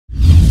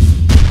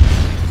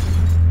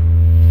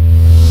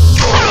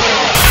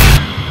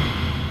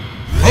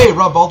Hey,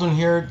 Rob Baldwin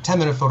here,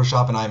 10-Minute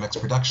Photoshop and IMX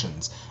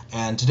Productions.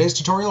 And today's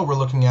tutorial we're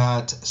looking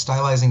at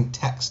stylizing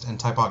text and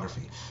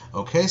typography.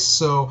 Okay,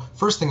 so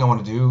first thing I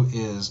want to do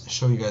is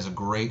show you guys a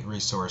great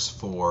resource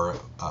for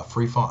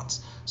free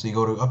fonts. So you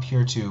go to up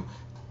here to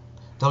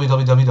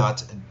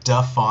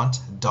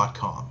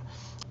www.dafont.com.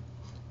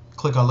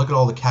 Look at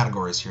all the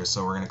categories here.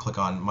 So we're going to click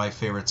on my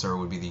favorites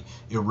would be the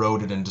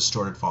eroded and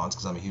distorted fonts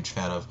because I'm a huge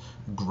fan of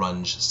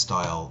grunge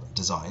style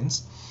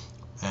designs.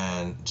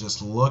 And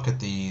just look at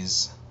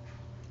these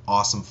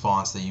awesome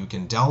fonts that you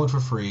can download for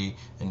free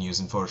and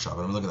use in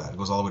Photoshop. And look at that, it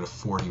goes all the way to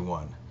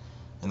 41,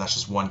 and that's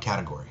just one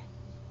category.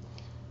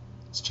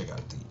 Let's check out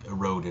the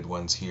eroded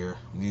ones here.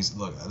 These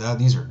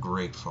are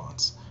great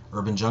fonts.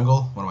 Urban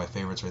Jungle, one of my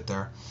favorites right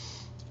there.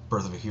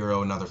 Birth of a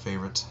Hero, another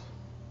favorite.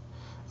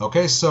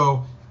 Okay,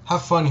 so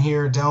have fun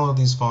here. Download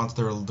these fonts.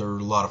 They're a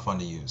lot of fun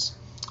to use.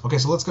 Okay,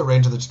 so let's get right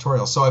into the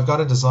tutorial. So I've got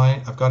a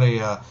design, I've got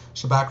a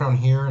background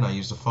here, and I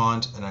used a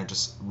font, and I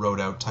just wrote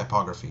out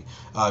typography.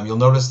 You'll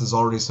notice there's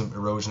already some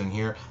erosion in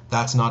here.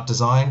 That's not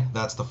design,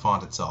 that's the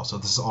font itself. So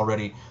this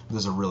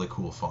is a really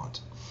cool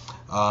font.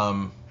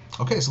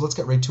 Okay, so let's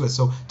get right to it.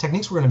 So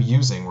techniques we're going to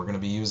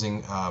be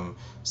using,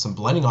 some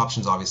blending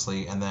options,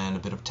 obviously, and then a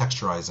bit of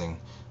texturizing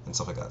and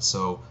stuff like that.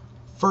 So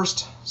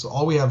first,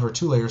 all we have are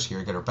two layers here.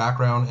 You got our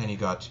background and you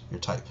got your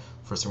type.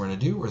 First thing we're going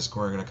to do is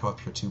we're going to come up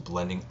here to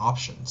blending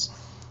options.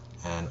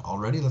 And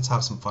already, let's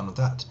have some fun with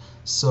that.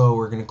 So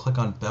we're going to click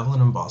on bevel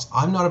and emboss.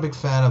 I'm not a big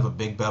fan of a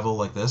big bevel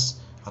like this.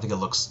 I think it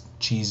looks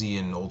cheesy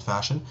and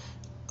old-fashioned.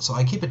 So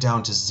I keep it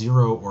down to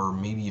 0 or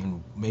maybe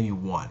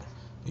 1.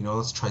 You know,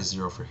 let's try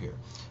 0 for here.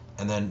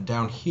 And then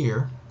down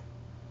here,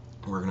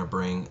 we're going to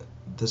bring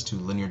this to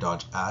linear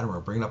dodge add, and we're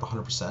going to bring it up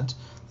 100%.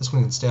 This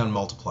one can stay on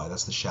multiply.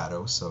 That's the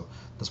shadow, so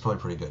that's probably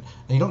pretty good.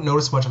 And you don't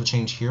notice much of a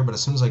change here, but as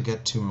soon as I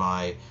get to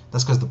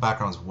that's because the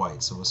background's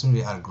white. So as soon as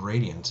we add a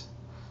gradient,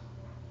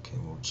 okay,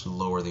 we'll just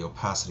lower the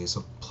opacity.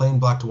 So plain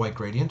black to white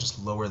gradient,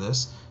 just lower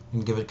this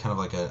and give it kind of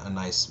like a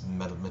nice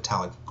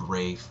metallic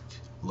gray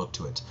look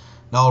to it.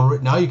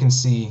 Now you can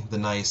see the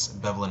nice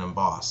bevel and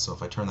emboss. So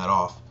if I turn that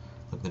off,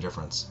 look at the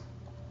difference.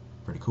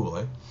 Pretty cool,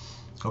 eh?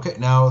 Okay,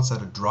 now let's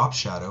add a drop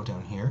shadow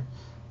down here.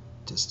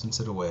 Distance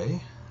it away.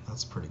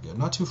 That's pretty good.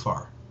 Not too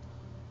far.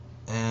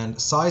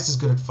 And size is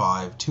good at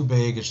 5. Too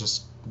big, it's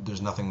just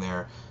there's nothing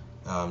there.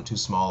 Too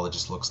small, it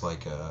just looks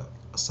like a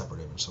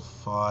separate image. So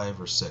 5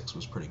 or 6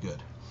 was pretty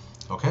good.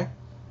 Okay,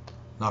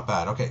 not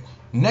bad. Okay,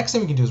 next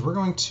thing we can do is we're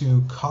going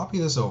to copy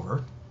this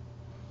over.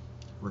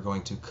 We're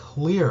going to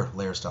clear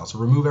layer style. So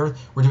remove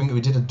everything.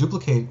 We did a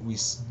duplicate. We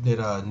did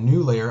a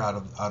new layer out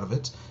of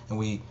it, and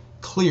we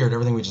cleared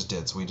everything we just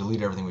did. So we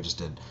deleted everything we just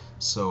did.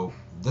 So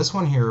this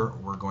one here,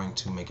 we're going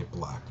to make it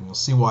black, and you'll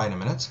see why in a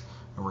minute.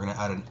 And we're going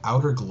to add an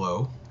outer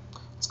glow.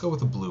 Let's go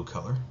with a blue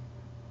color.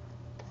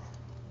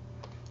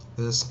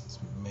 Let's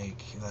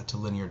make that to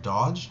linear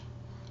dodge.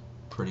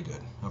 Pretty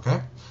good.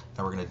 Okay,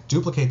 now we're going to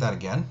duplicate that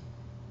again.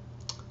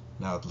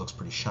 Now it looks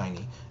pretty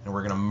shiny, and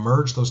we're going to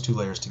merge those two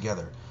layers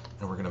together,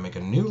 and we're going to make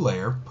a new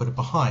layer, put it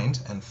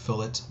behind, and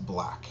fill it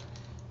black,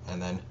 and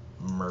then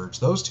merge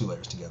those two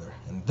layers together,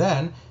 and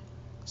then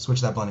switch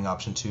that blending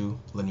option to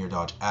linear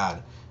dodge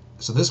add.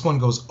 So this one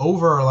goes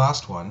over our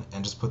last one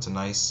and just puts a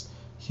nice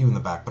hue in the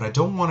back, but I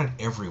don't want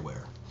it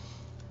everywhere.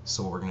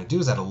 So what we're going to do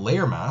is add a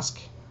layer mask.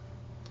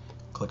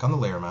 Click on the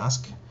layer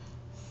mask,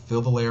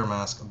 fill the layer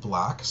mask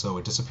black so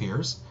it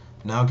disappears.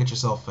 Now get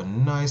yourself a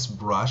nice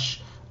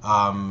brush,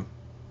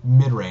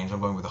 mid-range.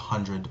 I'm going with a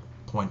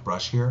 100-point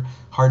brush here.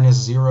 Hardness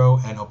 0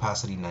 and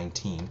opacity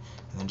 19. And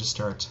then just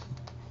start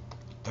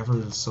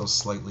ever so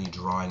slightly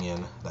drawing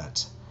in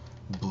that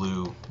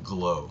blue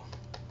glow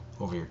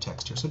over your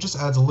texture. So it just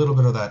adds a little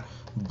bit of that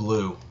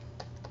blue.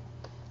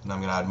 And I'm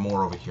going to add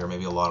more over here,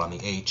 maybe a lot on the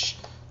H,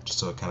 just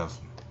so it kind of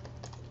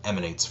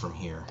emanates from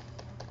here.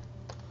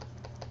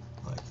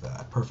 Like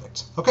that.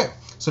 Perfect. Okay,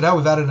 so now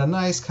we've added a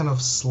nice kind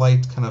of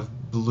slight kind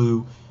of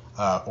blue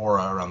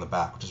aura around the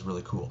back, which is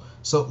really cool.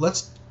 So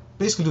let's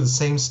basically do the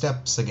same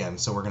steps again.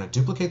 So we're going to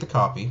duplicate the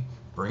copy,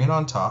 bring it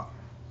on top,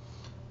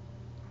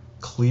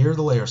 clear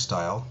the layer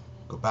style,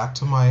 go back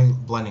to my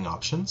blending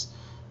options.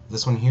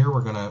 This one here,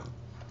 we're going to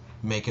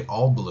make it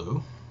all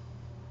blue.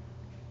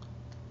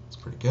 It's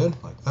pretty good,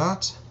 like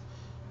that.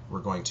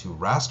 We're going to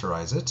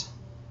rasterize it.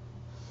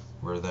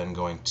 We're then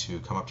going to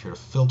come up here to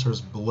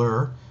filters,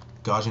 blur,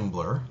 Gaussian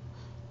blur.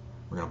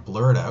 We're going to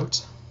blur it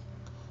out.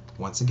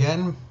 Once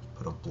again,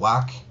 put a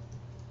black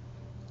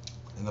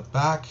in the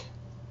back,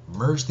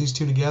 merge these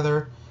two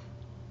together,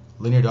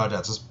 linear dodge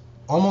add. So it's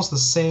almost the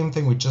same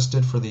thing we just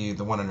did for the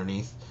one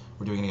underneath.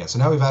 We're doing it again. So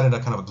now we've added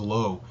a kind of a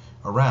glow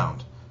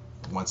around.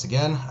 Once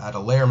again, add a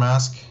layer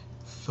mask,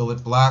 fill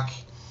it black,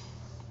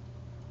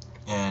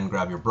 and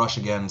grab your brush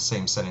again,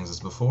 same settings as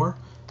before,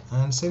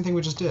 and same thing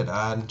we just did,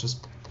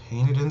 just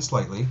paint it in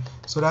slightly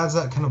so it adds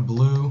that kind of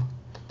blue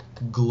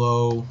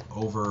glow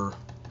over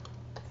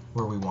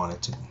where we want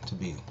it to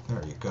be.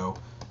 There you go,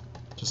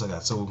 just like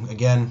that. So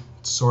again,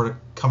 sort of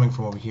coming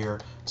from over here,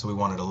 so we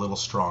want it a little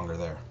stronger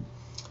there.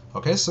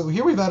 Okay, so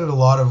here we've added a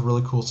lot of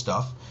really cool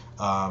stuff.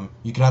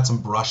 You can add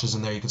some brushes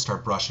in there. You can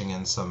start brushing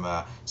in some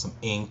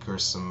ink or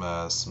some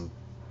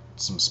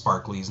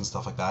sparklies and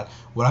stuff like that.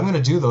 What I'm going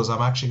to do though is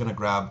I'm actually going to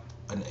grab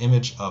an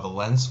image of a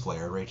lens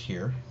flare right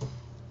here.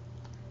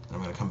 And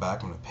I'm going to come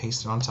back. I'm going to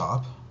paste it on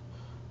top.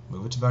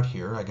 Move it to about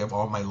here. I get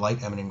all my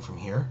light emanating from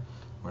here.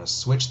 I'm going to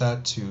switch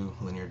that to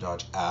linear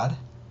dodge add.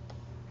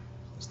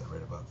 Is that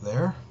right about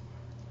there?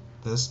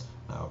 This.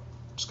 Now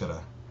I'm just going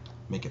to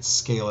make it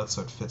scale it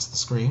so it fits the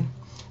screen.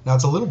 Now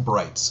it's a little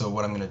bright, so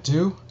what I'm going to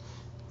do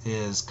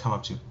is come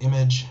up to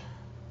Image,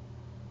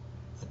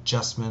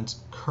 Adjustment,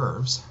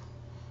 Curves,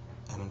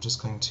 and I'm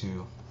just going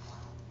to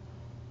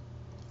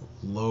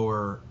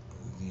lower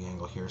the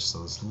angle here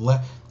so it's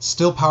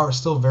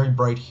still very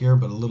bright here,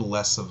 but a little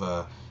less of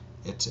a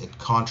it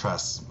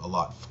contrasts a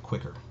lot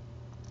quicker.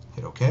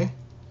 Hit OK.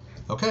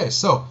 Okay,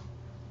 so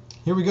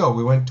here we go.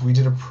 We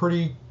did a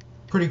pretty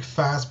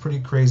fast, pretty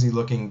crazy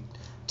looking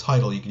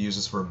title. You could use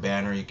this for a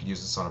banner, you could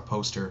use this on a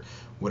poster,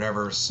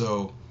 whatever.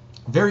 So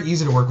very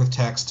easy to work with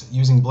text.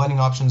 Using blending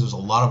options, there's a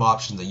lot of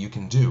options that you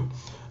can do.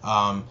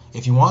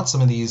 If you want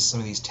some of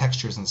these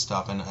textures and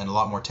stuff and a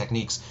lot more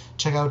techniques,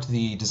 check out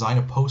the Design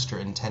a Poster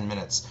in 10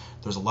 Minutes.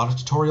 There's a lot of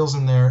tutorials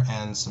in there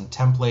and some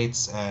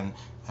templates and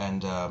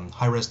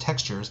high-res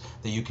textures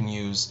that you can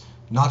use,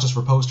 not just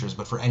for posters,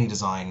 but for any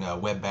design,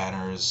 web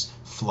banners,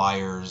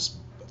 flyers,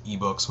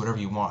 ebooks, whatever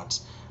you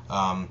want.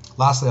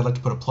 Lastly, I'd like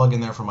to put a plug in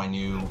there for my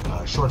new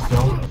short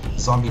film,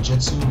 Zombie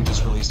Jitsu. We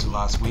just released it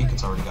last week.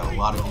 It's already got a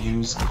lot of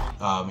views.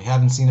 If you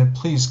haven't seen it,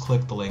 please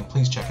click the link.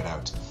 Please check it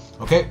out.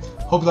 Okay,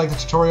 hope you liked the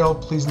tutorial.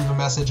 Please leave a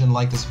message and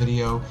like this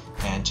video,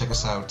 and check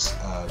us out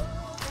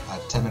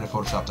at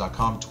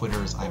 10minutephotoshop.com.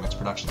 Twitter is IMX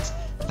Productions.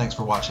 Thanks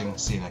for watching.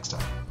 See you next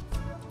time.